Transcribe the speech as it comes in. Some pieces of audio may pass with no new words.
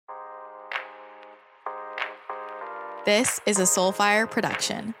This is a Soulfire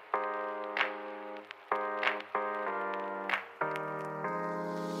production.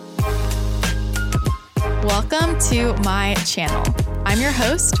 Welcome to my channel. I'm your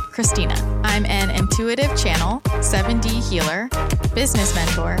host, Christina. I'm an intuitive channel, 7D healer, business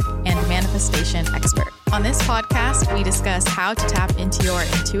mentor, and manifestation expert. On this podcast, we discuss how to tap into your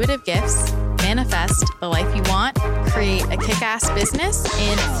intuitive gifts, manifest the life you want, create a kick-ass business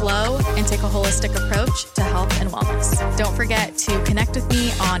in flow, and take a holistic approach to health and wellness. Don't forget to connect with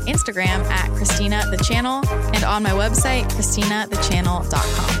me on Instagram at Christina the Channel and on my website,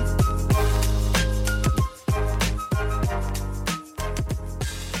 ChristinaTheChannel.com.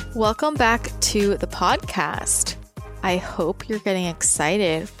 Welcome back to the podcast. I hope you're getting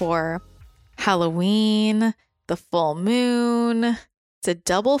excited for Halloween, the full moon. It's a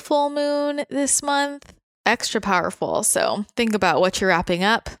double full moon this month, extra powerful. So think about what you're wrapping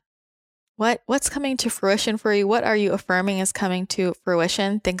up. What's coming to fruition for you? What are you affirming is coming to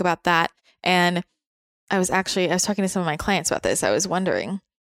fruition? Think about that. And I was talking to some of my clients about this. I was wondering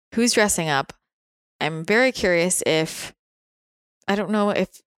who's dressing up. I'm very curious I don't know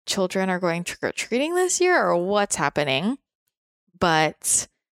if children are going trick-or-treating this year or what's happening, but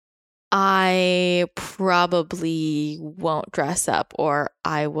I probably won't dress up, or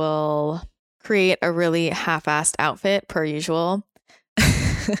I will create a really half-assed outfit per usual.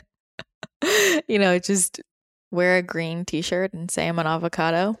 Just wear a green t-shirt and say I'm an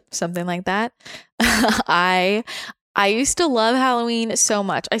avocado, something like that. I used to love Halloween so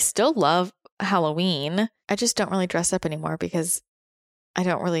much. I still love Halloween. I just don't really dress up anymore because I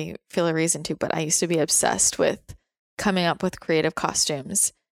don't really feel a reason to, but I used to be obsessed with coming up with creative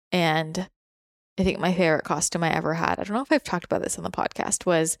costumes. And I think my favorite costume I ever had, I don't know if I've talked about this on the podcast,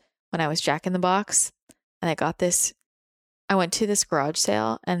 was when I was Jack in the Box. And I went to this garage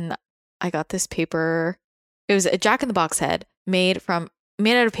sale and I got this paper. It was a Jack in the Box head made out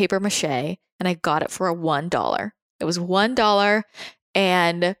of paper mache. And I got it for $1. It was $1.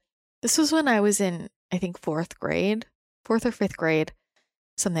 And this was when I was in, I think, fourth or fifth grade.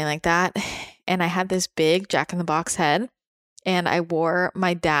 Something like that. And I had this big Jack in the Box head and I wore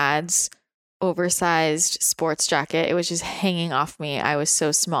my dad's oversized sports jacket. It was just hanging off me. I was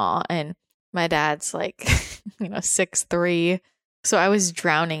so small and my dad's 6'3". So I was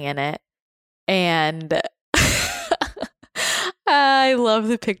drowning in it. And I love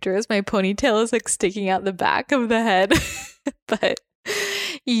the pictures. My ponytail is sticking out the back of the head. But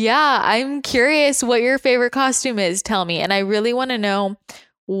yeah, I'm curious what your favorite costume is. Tell me. And I really want to know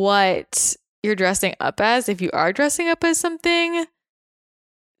what you're dressing up as. If you are dressing up as something,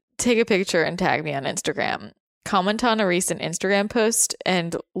 take a picture and tag me on Instagram. Comment on a recent Instagram post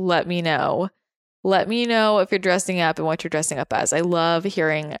and let me know. Let me know if you're dressing up and what you're dressing up as. I love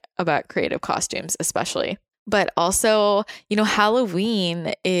hearing about creative costumes, especially. But also,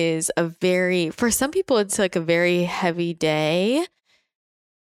 Halloween is for some people, it's a very heavy day.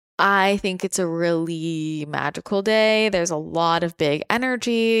 I think it's a really magical day. There's a lot of big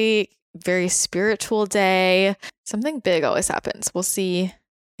energy, very spiritual day. Something big always happens. We'll see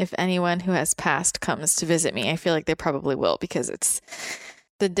if anyone who has passed comes to visit me. I feel like they probably will because it's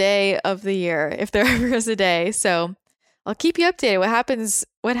the day of the year, if there ever is a day. So I'll keep you updated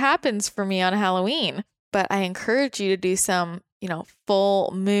what happens for me on Halloween. But I encourage you to do some,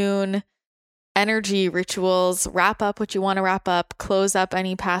 full moon energy rituals, wrap up what you want to wrap up, close up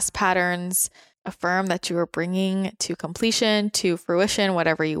any past patterns, affirm that you are bringing to completion, to fruition,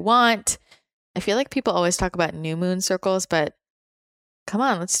 whatever you want. I feel like people always talk about new moon circles, but come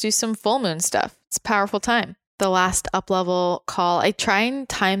on, let's do some full moon stuff. It's a powerful time. The last up level call, I try and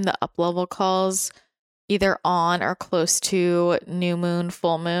time the up level calls either on or close to new moon,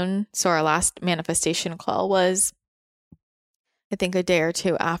 full moon. So our last manifestation call was, I think, a day or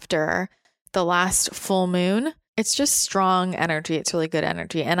two after the last full moon. It's just strong energy. It's really good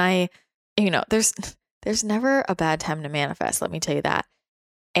energy. And there's never a bad time to manifest. Let me tell you that.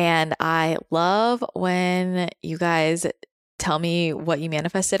 And I love when you guys tell me what you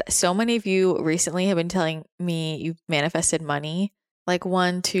manifested. So many of you recently have been telling me you've manifested money, like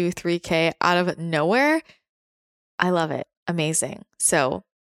 1, 2, 3K out of nowhere. I love it. Amazing. So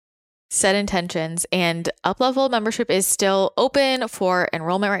set intentions, and Uplevel membership is still open for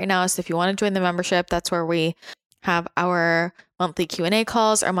enrollment right now. So if you want to join the membership, that's where we have our monthly Q&A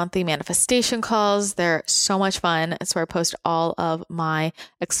calls, our monthly manifestation calls. They're so much fun. It's where I post all of my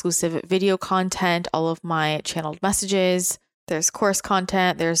exclusive video content, all of my channeled messages. There's course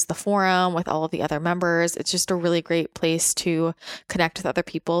content. There's the forum with all of the other members. It's just a really great place to connect with other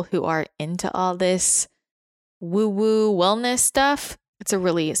people who are into all this woo-woo wellness stuff. It's a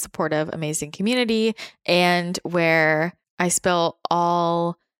really supportive, amazing community, and where I spill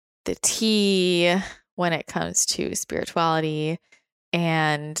all the tea when it comes to spirituality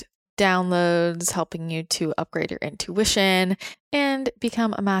and downloads, helping you to upgrade your intuition and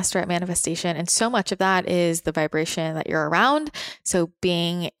become a master at manifestation. And so much of that is the vibration that you're around. So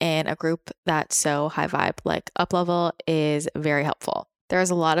being in a group that's so high vibe, like Up Level, is very helpful.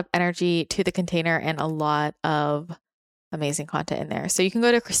 There's a lot of energy to the container and a lot of amazing content in there. So you can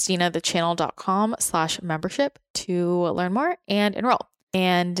go to christinathechannel.com/membership to learn more and enroll.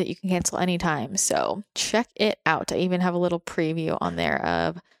 And you can cancel anytime. So check it out. I even have a little preview on there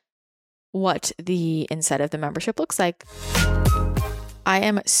of what the inside of the membership looks like. I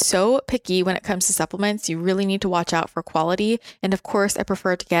am so picky when it comes to supplements. You really need to watch out for quality. And of course, I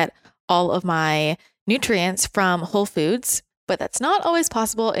prefer to get all of my nutrients from Whole Foods, but that's not always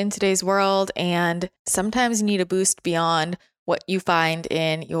possible in today's world. And sometimes you need a boost beyond what you find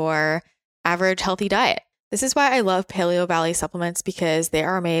in your average healthy diet. This is why I love Paleo Valley supplements, because they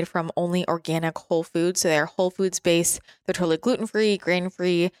are made from only organic whole foods. So they're whole foods based. They're totally gluten-free,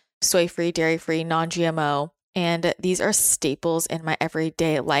 grain-free, soy-free, dairy-free, non-GMO. And these are staples in my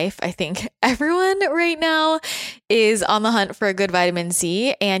everyday life. I think everyone right now is on the hunt for a good vitamin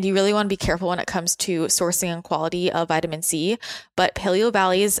C, and you really want to be careful when it comes to sourcing and quality of vitamin C. But Paleo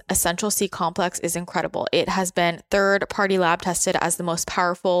Valley's Essential C Complex is incredible. It has been third-party lab tested as the most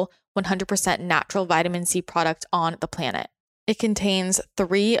powerful 100% natural vitamin C product on the planet. It contains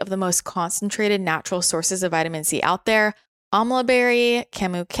 3 of the most concentrated natural sources of vitamin C out there: amla berry,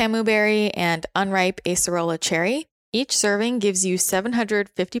 camu berry, and unripe acerola cherry. Each serving gives you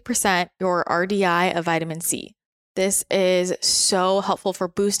 750% your RDI of vitamin C. This is so helpful for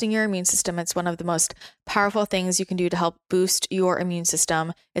boosting your immune system. It's one of the most powerful things you can do to help boost your immune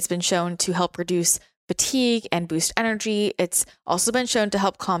system. It's been shown to help reduce fatigue and boost energy. It's also been shown to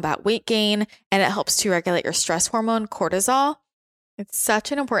help combat weight gain, and it helps to regulate your stress hormone, cortisol. It's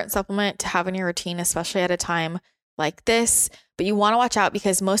such an important supplement to have in your routine, especially at a time like this. But you want to watch out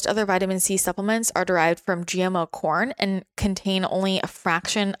because most other vitamin C supplements are derived from GMO corn and contain only a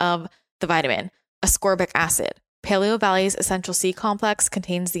fraction of the vitamin, ascorbic acid. Paleo Valley's Essential C Complex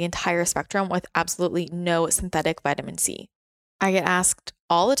contains the entire spectrum with absolutely no synthetic vitamin C. I get asked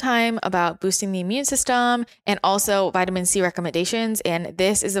all the time about boosting the immune system and also vitamin C recommendations, and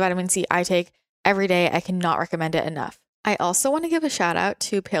this is the vitamin C I take every day. I cannot recommend it enough. I also want to give a shout out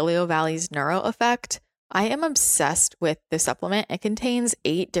to Paleo Valley's Neuro Effect. I am obsessed with this supplement. It contains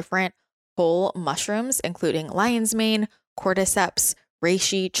 8 different whole mushrooms, including lion's mane, cordyceps,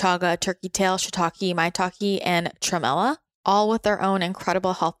 reishi, chaga, turkey tail, shiitake, maitake, and tremella, all with their own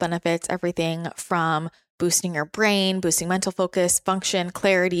incredible health benefits, everything from boosting your brain, boosting mental focus, function,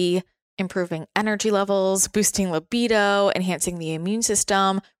 clarity, improving energy levels, boosting libido, enhancing the immune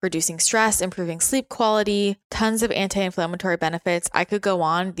system, reducing stress, improving sleep quality, tons of anti-inflammatory benefits. I could go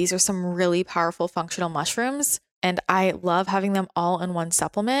on. These are some really powerful functional mushrooms, and I love having them all in one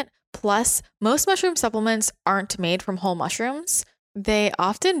supplement. Plus, most mushroom supplements aren't made from whole mushrooms. They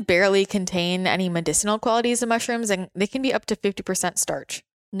often barely contain any medicinal qualities of mushrooms, and they can be up to 50% starch.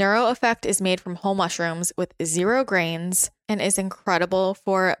 Neuro Effect is made from whole mushrooms with 0 grains and is incredible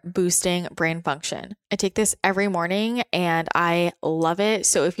for boosting brain function. I take this every morning and I love it.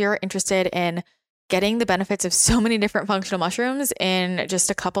 So if you're interested in getting the benefits of so many different functional mushrooms in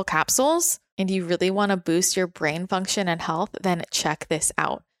just a couple capsules, and you really want to boost your brain function and health, then check this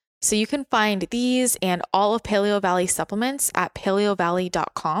out. So you can find these and all of Paleo Valley supplements at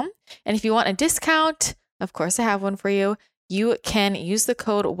paleovalley.com. And if you want a discount, of course I have one for you. You can use the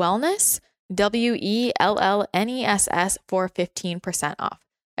code WELLNESS, WELLNESS, for 15% off.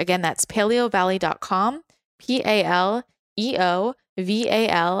 Again, that's paleovalley.com,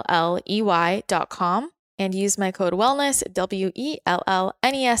 PALEOVALLEY.com, and use my code WELLNESS,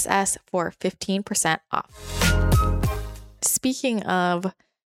 WELLNESS, for 15% off. Speaking of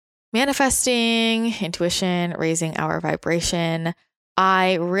manifesting, intuition, raising our vibration,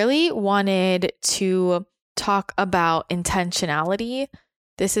 I really wanted to talk about intentionality.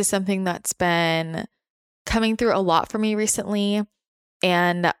 This is something that's been coming through a lot for me recently,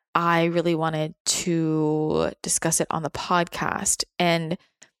 and I really wanted to discuss it on the podcast. And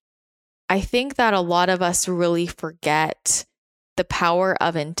I think that a lot of us really forget the power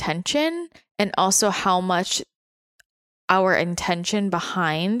of intention and also how much our intention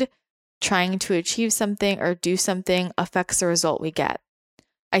behind trying to achieve something or do something affects the result we get.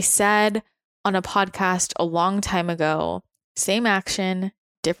 I said on a podcast a long time ago, same action,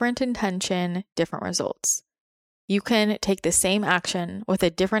 different intention, different results. You can take the same action with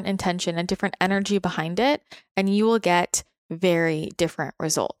a different intention and different energy behind it, and you will get very different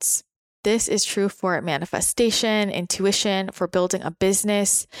results. This is true for manifestation, intuition, for building a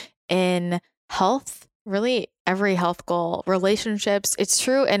business, in health, really every health goal, relationships. It's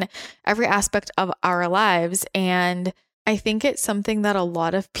true in every aspect of our lives. And I think it's something that a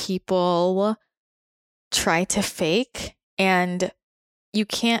lot of people try to fake, and you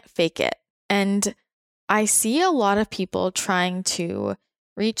can't fake it. And I see a lot of people trying to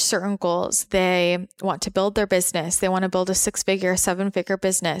reach certain goals. They want to build their business. They want to build a 6-figure, 7-figure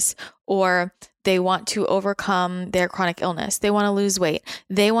business, or they want to overcome their chronic illness. They want to lose weight.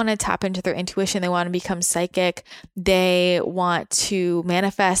 They want to tap into their intuition. They want to become psychic. They want to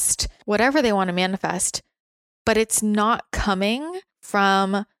manifest whatever they want to manifest, but it's not coming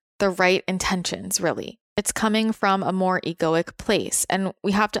from the right intentions, really. It's coming from a more egoic place. And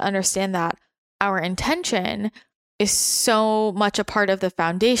we have to understand that our intention is so much a part of the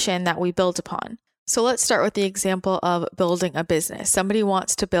foundation that we build upon. So let's start with the example of building a business. Somebody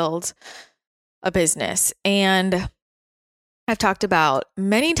wants to build a business. And I've talked about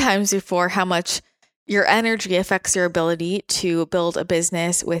many times before how much your energy affects your ability to build a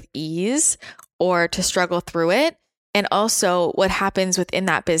business with ease or to struggle through it. And also what happens within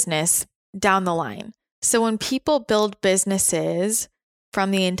that business down the line. So when people build businesses from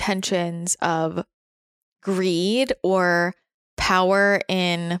the intentions of greed or power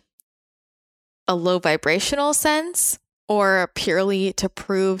in a low vibrational sense, or purely to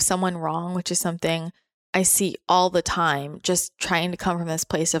prove someone wrong, which is something I see all the time, just trying to come from this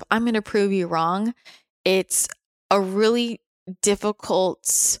place of, I'm going to prove you wrong. It's a really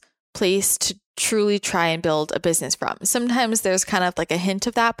difficult place to truly try and build a business from. Sometimes there's kind of like a hint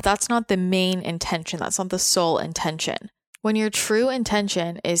of that, but that's not the main intention. That's not the sole intention. When your true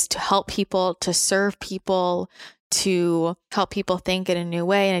intention is to help people, to serve people, to help people think in a new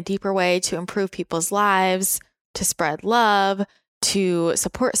way, in a deeper way, to improve people's lives, to spread love, to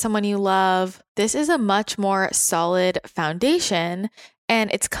support someone you love, this is a much more solid foundation.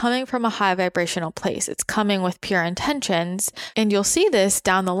 And it's coming from a high vibrational place. It's coming with pure intentions. And you'll see this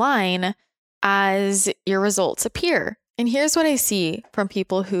down the line as your results appear. And here's what I see from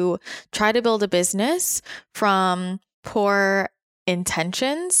people who try to build a business from poor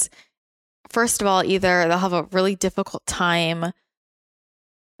intentions. First of all, either they'll have a really difficult time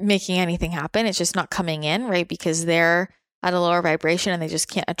making anything happen. It's just not coming in, right? Because they're at a lower vibration and they just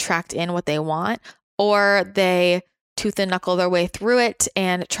can't attract in what they want. Or they tooth and knuckle their way through it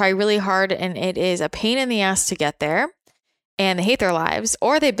and try really hard, and it is a pain in the ass to get there, and they hate their lives.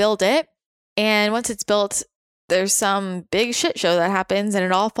 Or they build it, and once it's built, there's some big shit show that happens and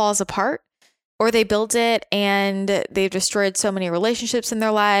it all falls apart. Or they build it and they've destroyed so many relationships in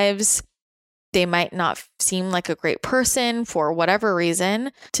their lives. They might not seem like a great person for whatever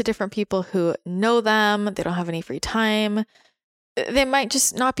reason to different people who know them. They don't have any free time. They might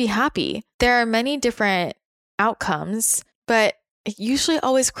just not be happy. There are many different outcomes, but it usually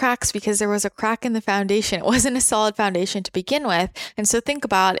always cracks because there was a crack in the foundation. It wasn't a solid foundation to begin with. And so think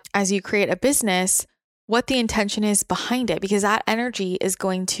about, as you create a business, what the intention is behind it, because that energy is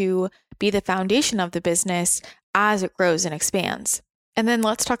going to be the foundation of the business as it grows and expands. And then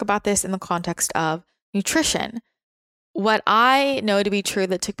let's talk about this in the context of nutrition. What I know to be true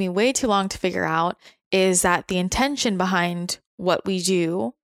that took me way too long to figure out is that the intention behind what we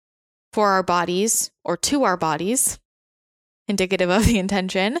do for our bodies or to our bodies, indicative of the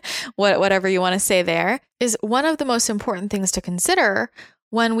intention, whatever you want to say there, is one of the most important things to consider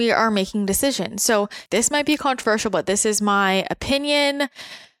when we are making decisions. So this might be controversial, but this is my opinion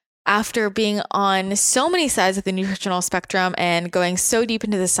after being on so many sides of the nutritional spectrum and going so deep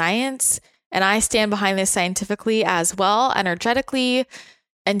into the science. And I stand behind this scientifically as well, energetically,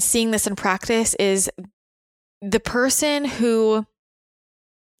 and seeing this in practice, is the person who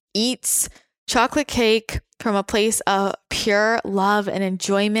eats chocolate cake from a place of pure love and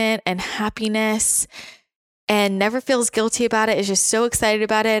enjoyment and happiness and never feels guilty about it, is just so excited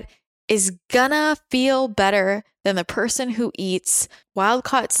about it, is gonna feel better than the person who eats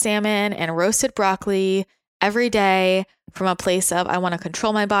wild-caught salmon and roasted broccoli every day from a place of, I want to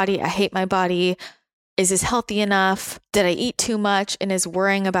control my body, I hate my body, is this healthy enough, did I eat too much, and is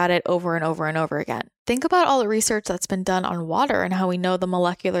worrying about it over and over and over again. Think about all the research that's been done on water and how we know the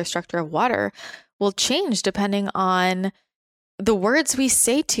molecular structure of water will change depending on the words we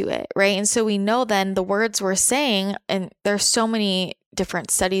say to it, right? And so we know then the words we're saying, and there's so many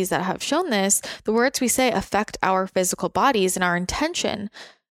different studies that have shown this, the words we say affect our physical bodies and our intention.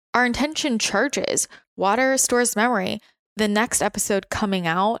 Our intention charges. Water stores memory. The next episode coming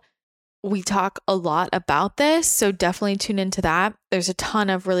out, we talk a lot about this, so definitely tune into that. There's a ton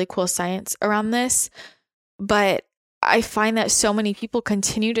of really cool science around this, but I find that so many people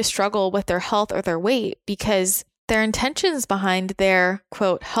continue to struggle with their health or their weight because their intentions behind their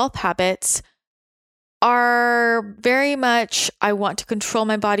quote health habits are very much, I want to control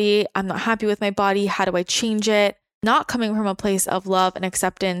my body. I'm not happy with my body. How do I change it? Not coming from a place of love and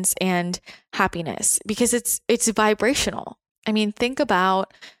acceptance and happiness, because it's vibrational. I mean, think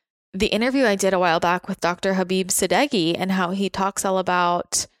about the interview I did a while back with Dr. Habib Sadeghi and how he talks all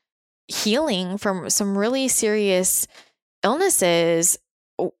about healing from some really serious illnesses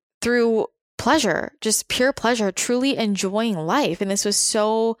through pleasure, just pure pleasure, truly enjoying life. And this was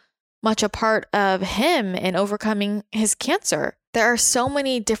so much a part of him in overcoming his cancer. There are so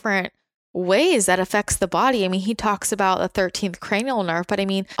many different ways that affects the body. I mean, he talks about the 13th cranial nerve, but I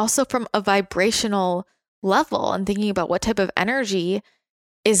mean, also from a vibrational level and thinking about what type of energy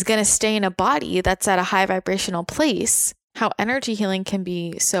is going to stay in a body that's at a high vibrational place, how energy healing can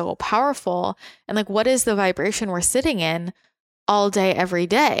be so powerful. And like, what is the vibration we're sitting in all day, every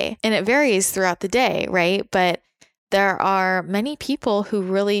day? And it varies throughout the day, right? But there are many people who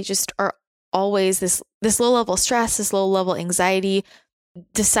really just are always this low level stress, this low level anxiety,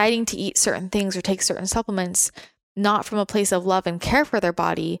 deciding to eat certain things or take certain supplements, not from a place of love and care for their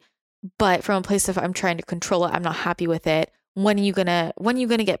body, but from a place of, I'm trying to control it. I'm not happy with it. When are you gonna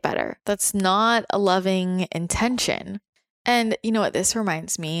get better? That's not a loving intention. And you know what? This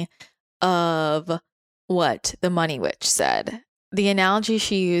reminds me of what the Money Witch said. The analogy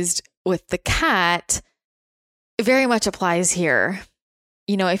she used with the cat very much applies here.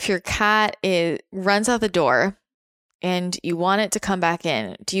 You know, if your cat runs out the door and you want it to come back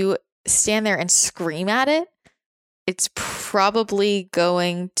in, do you stand there and scream at it? It's probably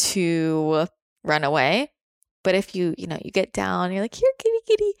going to run away. But if you get down, you're like, here, kitty,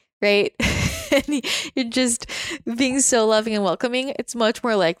 kitty, right? And you're just being so loving and welcoming, it's much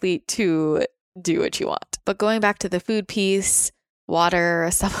more likely to do what you want. But going back to the food piece, water,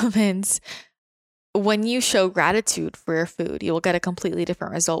 supplements, when you show gratitude for your food, you will get a completely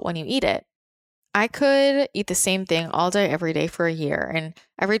different result when you eat it. I could eat the same thing all day, every day for a year. And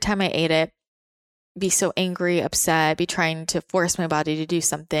every time I ate it, be so angry, upset, be trying to force my body to do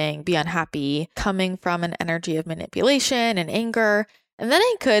something, be unhappy, coming from an energy of manipulation and anger. And then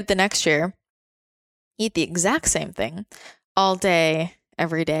I could the next year eat the exact same thing all day,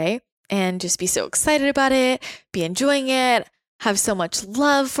 every day, and just be so excited about it, be enjoying it, have so much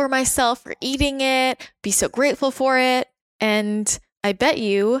love for myself for eating it, be so grateful for it. And I bet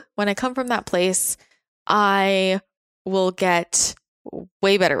you when I come from that place, I will get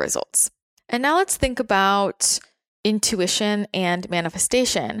way better results. And now let's think about intuition and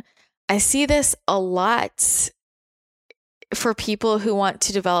manifestation. I see this a lot for people who want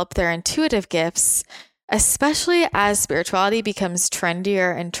to develop their intuitive gifts, especially as spirituality becomes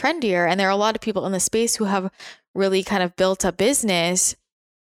trendier and trendier. And there are a lot of people in the space who have really kind of built a business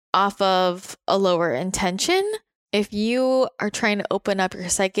off of a lower intention. If you are trying to open up your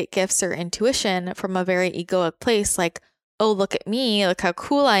psychic gifts or intuition from a very egoic place, like, oh, look at me, look how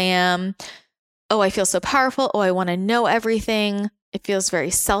cool I am. Oh, I feel so powerful. Oh, I want to know everything. It feels very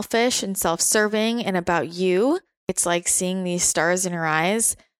selfish and self-serving and about you. It's like seeing these stars in your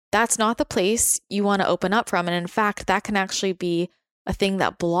eyes. That's not the place you want to open up from. And in fact, that can actually be a thing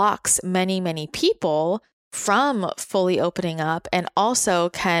that blocks many, many people from fully opening up, and also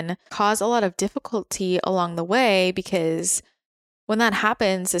can cause a lot of difficulty along the way, because when that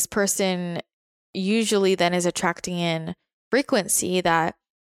happens, this person usually then is attracting in frequency that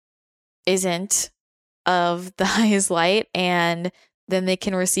isn't of the highest light, and then they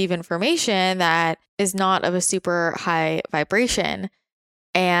can receive information that is not of a super high vibration.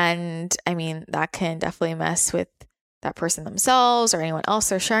 And I mean, that can definitely mess with that person themselves or anyone else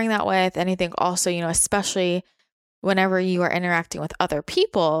they're sharing that with. And I think also, especially whenever you are interacting with other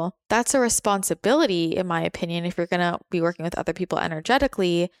people, that's a responsibility, in my opinion, if you're going to be working with other people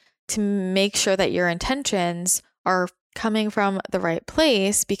energetically, to make sure that your intentions are coming from the right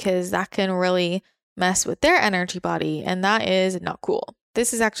place, because that can really mess with their energy body. And that is not cool.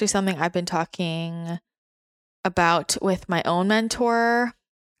 This is actually something I've been talking about with my own mentor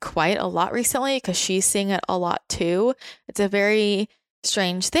quite a lot recently, because she's seeing it a lot too. It's a very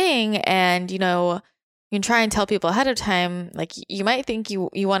strange thing. And, you can try and tell people ahead of time, like, you might think you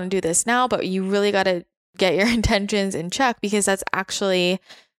want to do this now, but you really got to get your intentions in check, because that's actually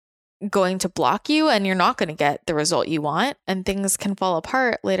going to block you and you're not going to get the result you want, and things can fall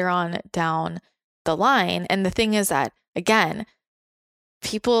apart later on down the line. And the thing is that, again,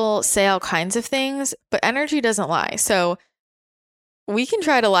 people say all kinds of things, but energy doesn't lie. So we can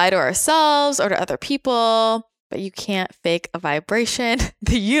try to lie to ourselves or to other people, but you can't fake a vibration.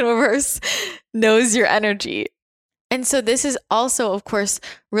 The universe knows your energy. And so this is also, of course,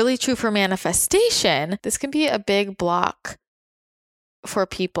 really true for manifestation. This can be a big block for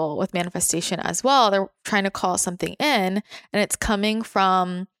people with manifestation as well. They're trying to call something in, and it's coming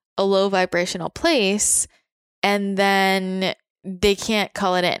from a low vibrational place, and then they can't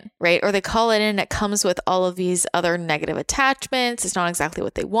call it in, right? Or they call it in, it comes with all of these other negative attachments. It's not exactly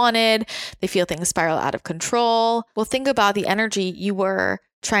what they wanted. They feel things spiral out of control. Well, think about the energy you were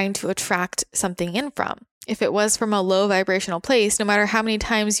trying to attract something in from. If it was from a low vibrational place, no matter how many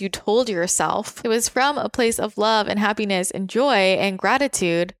times you told yourself it was from a place of love and happiness and joy and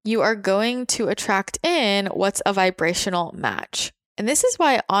gratitude, you are going to attract in what's a vibrational match. And this is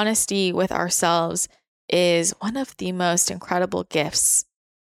why honesty with ourselves is one of the most incredible gifts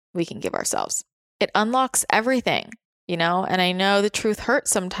we can give ourselves. It unlocks everything, and I know the truth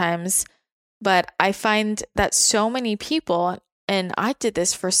hurts sometimes, but I find that so many people, and I did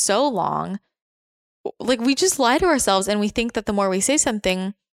this for so long, like we just lie to ourselves and we think that the more we say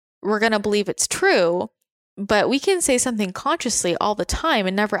something, we're going to believe it's true, but we can say something consciously all the time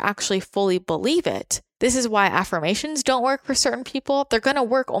and never actually fully believe it. This is why affirmations don't work for certain people. They're going to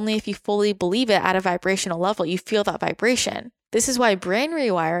work only if you fully believe it at a vibrational level. You feel that vibration. This is why brain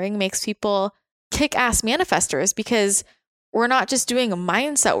rewiring makes people kick-ass manifestors, because we're not just doing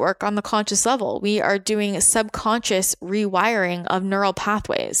mindset work on the conscious level. We are doing subconscious rewiring of neural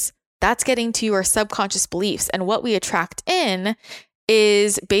pathways. That's getting to your subconscious beliefs. And what we attract in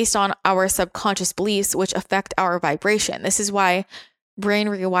is based on our subconscious beliefs, which affect our vibration. This is why brain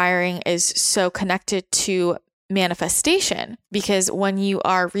rewiring is so connected to manifestation, because when you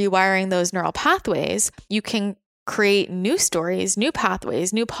are rewiring those neural pathways, you can create new stories, new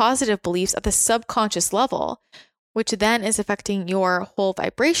pathways, new positive beliefs at the subconscious level, which then is affecting your whole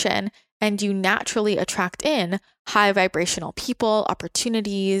vibration. And you naturally attract in high vibrational people,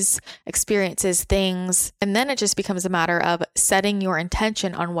 opportunities, experiences, things. And then it just becomes a matter of setting your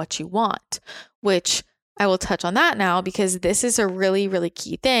intention on what you want, which I will touch on that now, because this is a really, really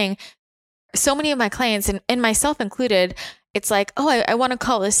key thing. So many of my clients, and myself included, it's like, oh, I want to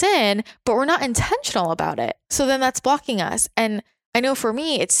call this in, but we're not intentional about it. So then that's blocking us. And I know for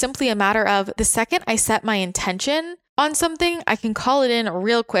me, it's simply a matter of the second I set my intention on something, I can call it in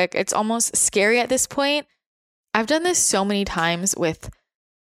real quick. It's almost scary at this point. I've done this so many times with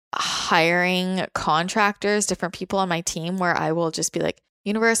hiring contractors, different people on my team, where I will just be like,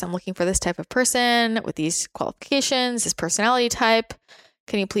 universe, I'm looking for this type of person with these qualifications, this personality type.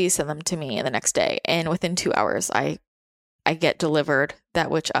 Can you please send them to me the next day? And within 2 hours, I get delivered that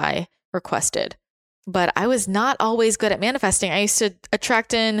which I requested. But I was not always good at manifesting. I used to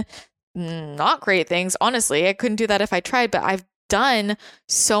attract in not great things. Honestly, I couldn't do that if I tried, but I've done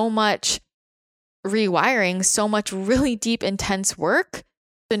so much rewiring, so much really deep, intense work.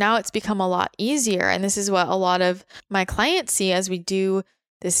 So now it's become a lot easier. And this is what a lot of my clients see as we do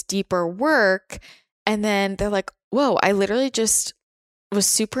this deeper work. And then they're like, whoa, I literally just was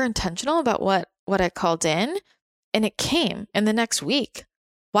super intentional about what I called in, and it came in the next week.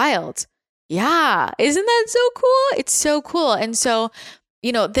 Wild. Yeah. Isn't that so cool? It's so cool. And so,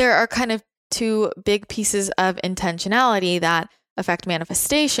 there are kind of two big pieces of intentionality that affect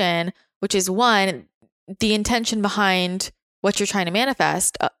manifestation, which is one, the intention behind what you're trying to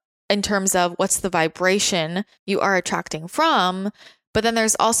manifest in terms of what's the vibration you are attracting from. But then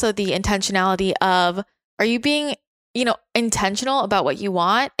there's also the intentionality of, are you being, intentional about what you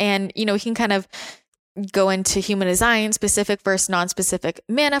want? And, we can kind of go into human design, specific versus non-specific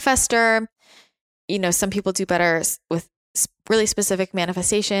manifester. Some people do better with really specific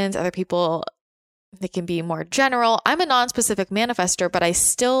manifestations. Other people, they can be more general. I'm a non-specific manifester, but I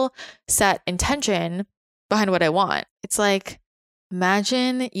still set intention behind what I want. It's like,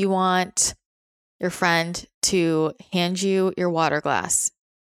 imagine you want your friend to hand you your water glass.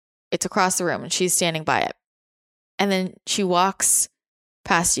 It's across the room and she's standing by it. And then she walks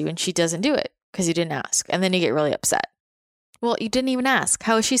past you and she doesn't do it because you didn't ask. And then you get really upset. Well, you didn't even ask.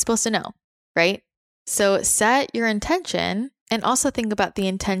 How is she supposed to know? Right? So set your intention, and also think about the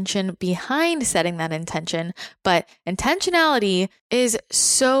intention behind setting that intention. But intentionality is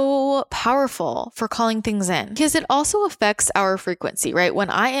so powerful for calling things in, because it also affects our frequency, right?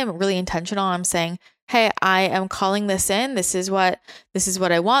 When I am really intentional, I'm saying, hey, I am calling this in. This is what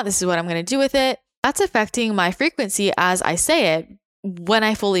I want. This is what I'm going to do with it. That's affecting my frequency as I say it, when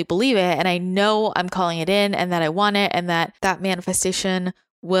I fully believe it and I know I'm calling it in and that I want it and that manifestation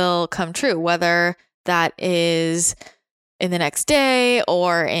will come true, whether that is in the next day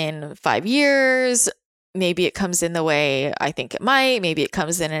or in 5 years. Maybe it comes in the way I think it might. Maybe it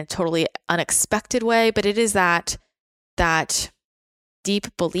comes in a totally unexpected way, but it is that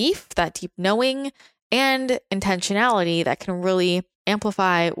deep belief, that deep knowing, and intentionality that can really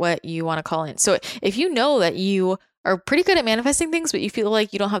amplify what you want to call in. So if you know that you are pretty good at manifesting things, but you feel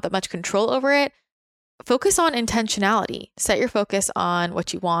like you don't have that much control over it, focus on intentionality. Set your focus on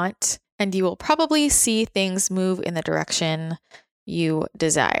what you want, and you will probably see things move in the direction you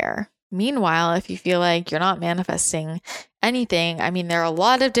desire. Meanwhile, if you feel like you're not manifesting anything, I mean, there are a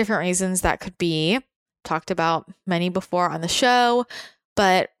lot of different reasons that could be. Talked about many before on the show,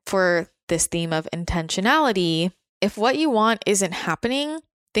 but for this theme of intentionality, if what you want isn't happening,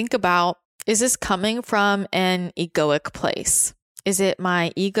 think about, is this coming from an egoic place? Is it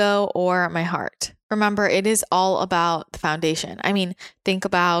my ego or my heart? Remember, it is all about the foundation. I mean, think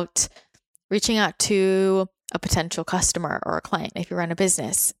about reaching out to a potential customer or a client if you run a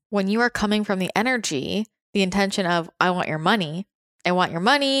business. When you are coming from the energy, the intention of, I want your money,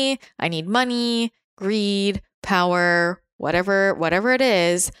 I need money, greed, power, whatever it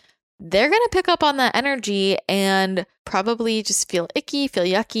is, they're going to pick up on that energy and probably just feel icky, feel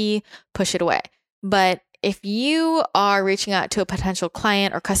yucky, push it away. But if you are reaching out to a potential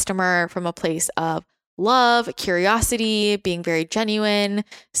client or customer from a place of love, curiosity, being very genuine,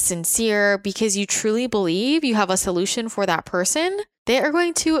 sincere, because you truly believe you have a solution for that person, they are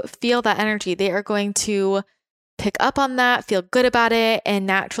going to feel that energy. They are going to pick up on that, feel good about it, and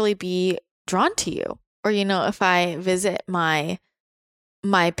naturally be drawn to you. Or, if I visit my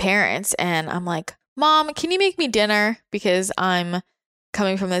parents and I'm like, Mom, can you make me dinner? Because I'm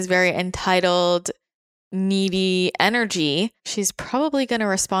coming from this very entitled, needy energy, she's probably going to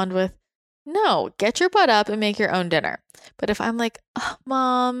respond with, no, get your butt up and make your own dinner. But if I'm like, oh,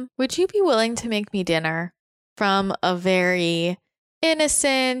 Mom, would you be willing to make me dinner from a very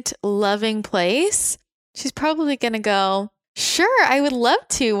innocent, loving place? She's probably going to go, sure, I would love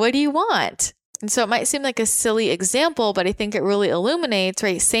to. What do you want? And so it might seem like a silly example, but I think it really illuminates,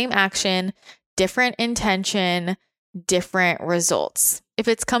 right? Same action, different intention, different results. If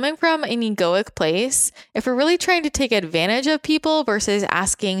it's coming from an egoic place, if we're really trying to take advantage of people versus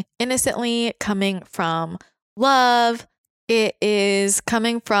asking innocently, coming from love, it is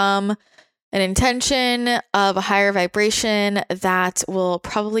coming from an intention of a higher vibration that will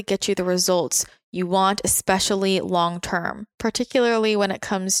probably get you the results you want, especially long term, particularly when it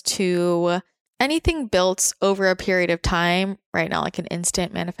comes to anything built over a period of time, right now, like an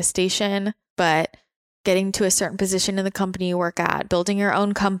instant manifestation, but getting to a certain position in the company you work at, building your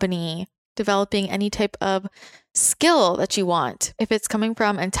own company, developing any type of skill that you want. If it's coming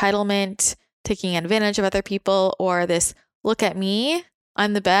from entitlement, taking advantage of other people, or this, look at me,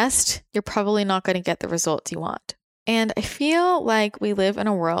 I'm the best, you're probably not going to get the results you want. And I feel like we live in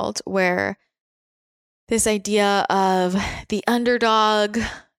a world where this idea of the underdog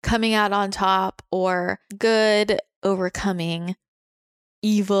coming out on top, or good overcoming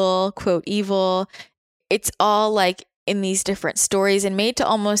evil, quote, evil, it's all like in these different stories and made to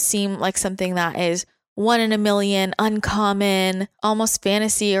almost seem like something that is one in a million, uncommon, almost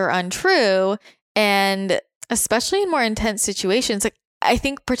fantasy or untrue. And especially in more intense situations, like I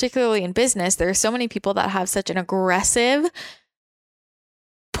think particularly in business, there are so many people that have such an aggressive,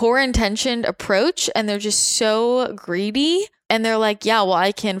 poor intentioned approach, and they're just so greedy. And they're like, yeah, well,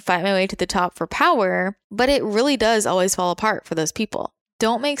 I can fight my way to the top for power, but it really does always fall apart for those people.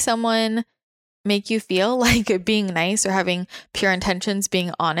 Don't make someone make you feel like being nice or having pure intentions,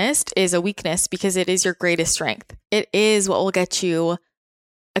 being honest is a weakness, because it is your greatest strength. It is what will get you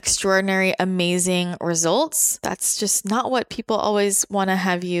extraordinary, amazing results. That's just not what people always want to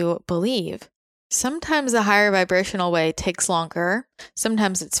have you believe. Sometimes the higher vibrational way takes longer.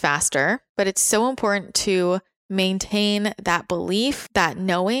 Sometimes it's faster, but it's so important to maintain that belief, that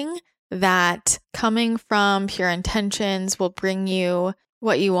knowing that coming from pure intentions will bring you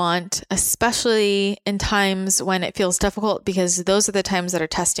what you want, especially in times when it feels difficult, because those are the times that are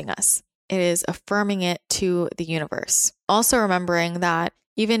testing us. It is affirming it to the universe. Also remembering that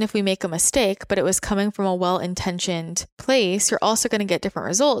even if we make a mistake, but it was coming from a well-intentioned place, you're also going to get different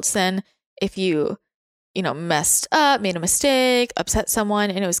results than if you messed up, made a mistake, upset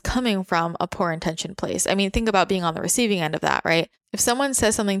someone, and it was coming from a poor intention place. I mean, think about being on the receiving end of that, right? If someone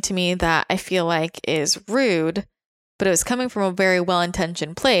says something to me that I feel like is rude, but it was coming from a very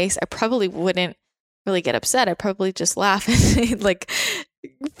well-intentioned place, I probably wouldn't really get upset. I'd probably just laugh and like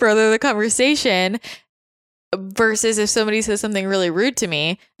further the conversation. Versus if somebody says something really rude to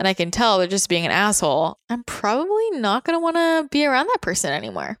me and I can tell they're just being an asshole, I'm probably not going to want to be around that person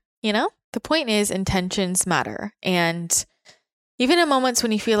anymore, The point is, intentions matter. And even in moments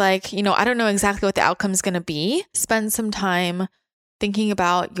when you feel like, I don't know exactly what the outcome is going to be, spend some time thinking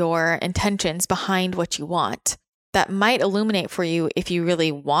about your intentions behind what you want. That might illuminate for you if you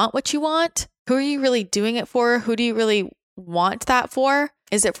really want what you want, Who are you really doing it for? Who do you really want that for?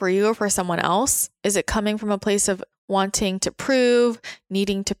 Is it for you or for someone else? Is it coming from a place of wanting to prove,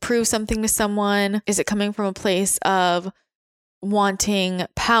 needing to prove something to someone? Is it coming from a place of wanting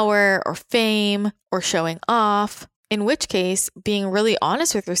power or fame or showing off? In which case, being really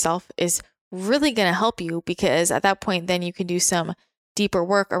honest with yourself is really going to help you, because at that point, then you can do some deeper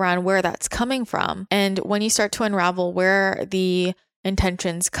work around where that's coming from. And when you start to unravel where the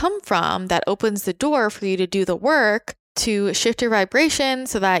intentions come from, that opens the door for you to do the work to shift your vibration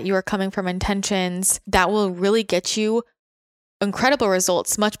so that you are coming from intentions that will really get you incredible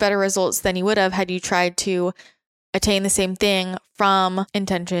results, much better results than you would have had you tried to attain the same thing from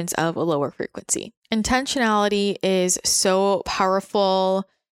intentions of a lower frequency. Intentionality is so powerful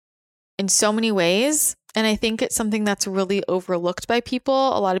in so many ways. And I think it's something that's really overlooked by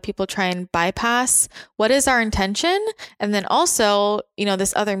people. A lot of people try and bypass what is our intention. And then also,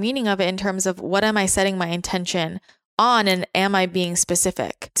 this other meaning of it in terms of what am I setting my intention on, and am I being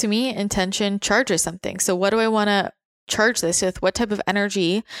specific? To me, intention charges something. So what do I want to charge this with? What type of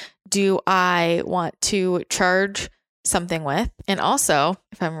energy do I want to charge something with? And also,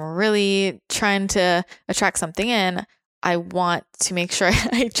 if I'm really trying to attract something in, I want to make sure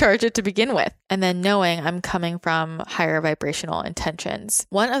I charge it to begin with, and then knowing I'm coming from higher vibrational intentions.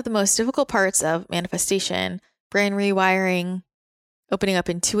 One of the most difficult parts of manifestation, brain rewiring, opening up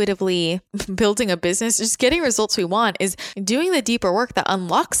intuitively, building a business, just getting results we want, is doing the deeper work that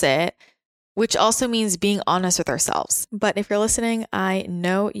unlocks it, which also means being honest with ourselves. But if you're listening, I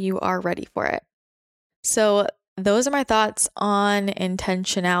know you are ready for it. So those are my thoughts on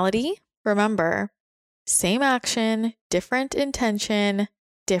intentionality. Remember, same action, different intention,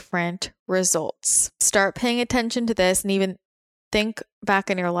 different results. Start paying attention to this, and even think back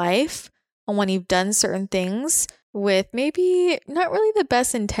in your life on when you've done certain things with maybe not really the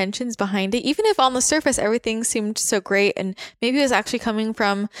best intentions behind it, even if on the surface everything seemed so great, and maybe it was actually coming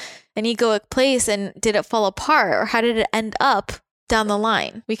from an egoic place, and did it fall apart, or how did it end up down the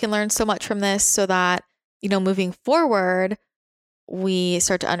line? We can learn so much from this so that, moving forward, we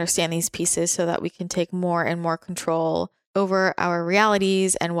start to understand these pieces so that we can take more and more control over our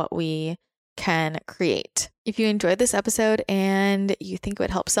realities and what we can create. If you enjoyed this episode and you think it would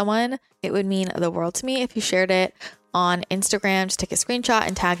help someone, it would mean the world to me if you shared it on Instagram. Just take a screenshot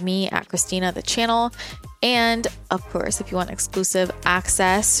and tag me at Christina the channel. And of course, if you want exclusive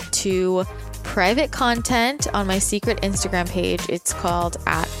access to private content on my secret Instagram page, it's called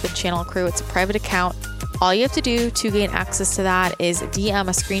 @TheChannelCrew. It's a private account. All you have to do to gain access to that is DM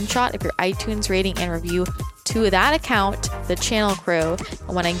a screenshot of your iTunes rating and review to that account, The Channel Crew.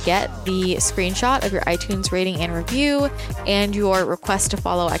 And when I get the screenshot of your iTunes rating and review and your request to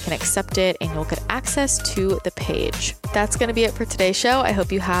follow, I can accept it and you'll get access to the page. That's going to be it for today's show. I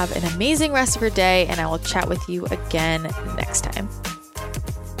hope you have an amazing rest of your day, and I will chat with you again next time.